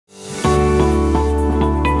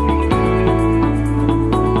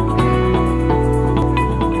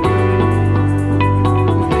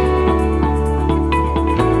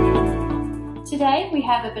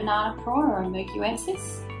a banana prawn or a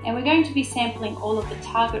mercuensis, and we're going to be sampling all of the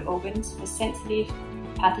target organs for sensitive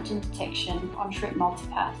pathogen detection on shrimp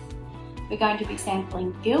MultiPath. We're going to be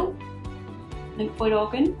sampling gill, lymphoid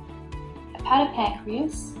organ,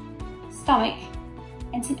 hepatopancreas, stomach,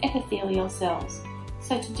 and some epithelial cells.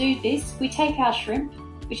 So to do this, we take our shrimp,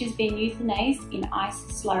 which has been euthanized in ice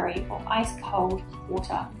slurry or ice cold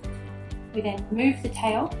water. We then remove the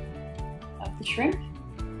tail of the shrimp.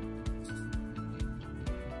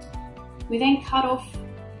 We then cut off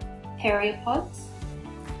periopods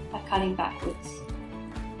by cutting backwards.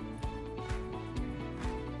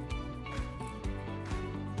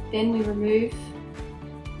 Then we remove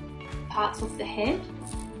parts of the head,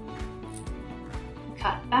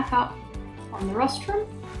 cut back up on the rostrum,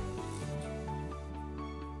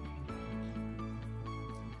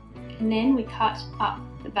 and then we cut up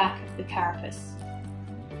the back of the carapace,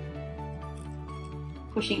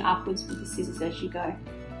 pushing upwards with the scissors as you go.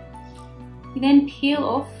 We then peel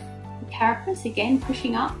off the carapace, again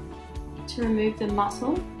pushing up to remove the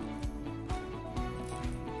muscle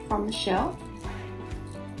from the shell,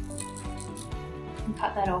 and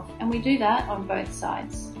cut that off, and we do that on both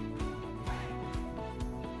sides.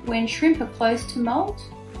 When shrimp are close to mould,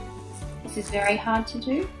 this is very hard to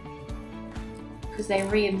do because they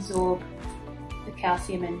reabsorb the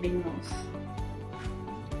calcium and minerals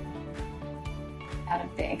out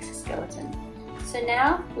of their exoskeleton. So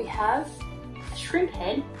now we have a shrimp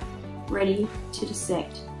head ready to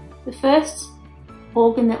dissect. The first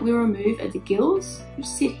organ that we remove are the gills, which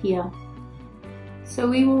sit here. So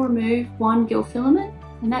we will remove one gill filament,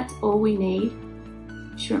 and that's all we need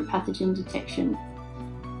for shrimp pathogen detection.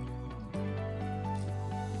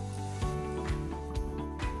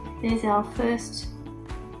 There's our first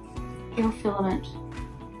gill filament,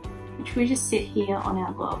 which we just sit here on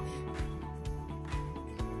our glove.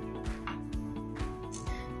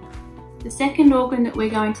 The second organ that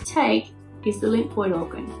we're going to take is the lymphoid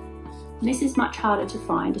organ. And this is much harder to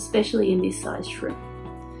find, especially in this size shrimp.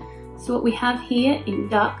 So what we have here in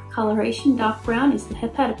dark coloration, dark brown, is the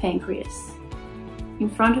hepatopancreas. In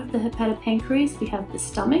front of the hepatopancreas we have the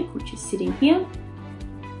stomach, which is sitting here.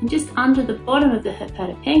 And just under the bottom of the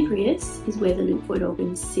hepatopancreas is where the lymphoid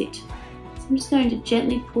organs sit. So I'm just going to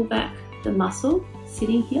gently pull back the muscle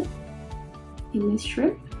sitting here in this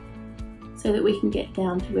shrimp so that we can get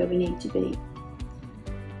down to where we need to be.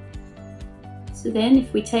 So then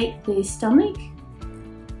if we take the stomach,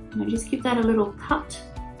 and I just give that a little cut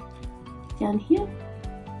down here.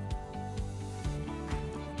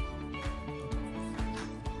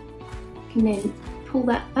 You can then pull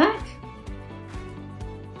that back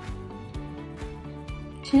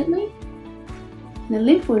gently. And the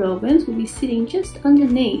lymphoid organs will be sitting just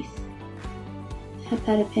underneath the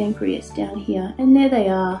hepatopancreas down here. And there they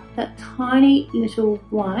are, that tiny little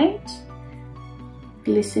white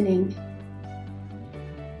glistening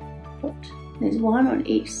dot. There's one on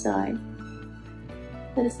each side.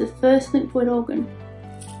 That is the first lymphoid organ.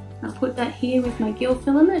 I'll put that here with my gill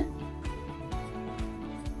filament.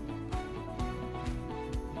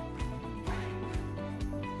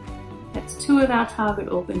 That's two of our target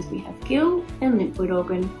organs. We have gill and lymphoid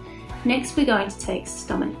organ. Next we're going to take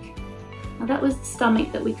stomach. Now that was the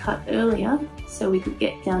stomach that we cut earlier so we could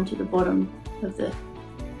get down to the bottom of the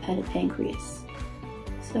hepatopancreas.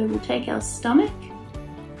 So we'll take our stomach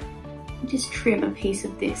and just trim a piece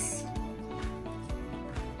of this.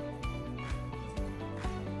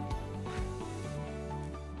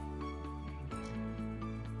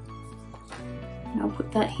 And I'll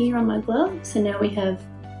put that here on my glove. So now we have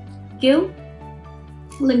gill,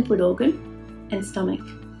 lymphoid organ, and stomach.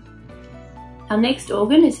 Our next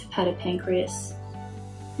organ is hepatopancreas.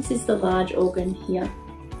 This is the large organ here.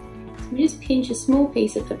 So we just pinch a small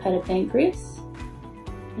piece of hepatopancreas,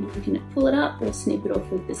 and you can pull it up or snip it off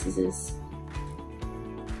with the scissors.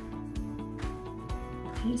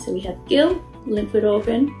 Okay, so we have gill, lymphoid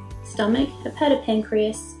organ, stomach,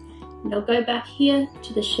 hepatopancreas, and I'll go back here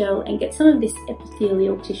to the shell and get some of this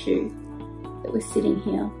epithelial tissue that was sitting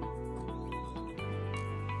here.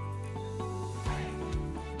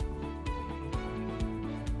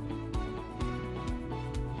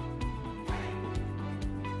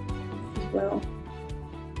 As well.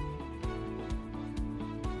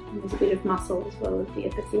 And there's a bit of muscle as well as the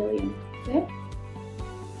epithelium there.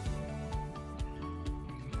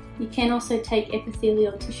 You can also take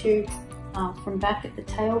epithelial tissue from back at the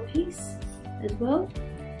tail piece as well.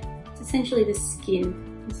 It's essentially the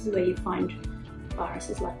skin. This is where you find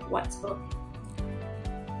viruses like white spot.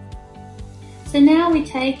 So now we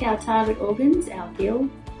take our target organs, our gill,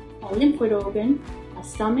 our lymphoid organ, our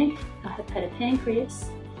stomach, our hepatopancreas,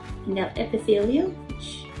 and our epithelium,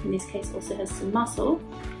 which in this case also has some muscle.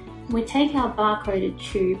 And we take our barcoded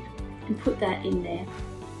tube and put that in there.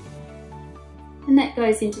 And that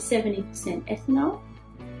goes into 70% ethanol.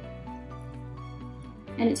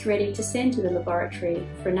 And it's ready to send to the laboratory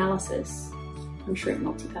for analysis on shrimp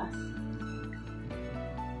MultiPath.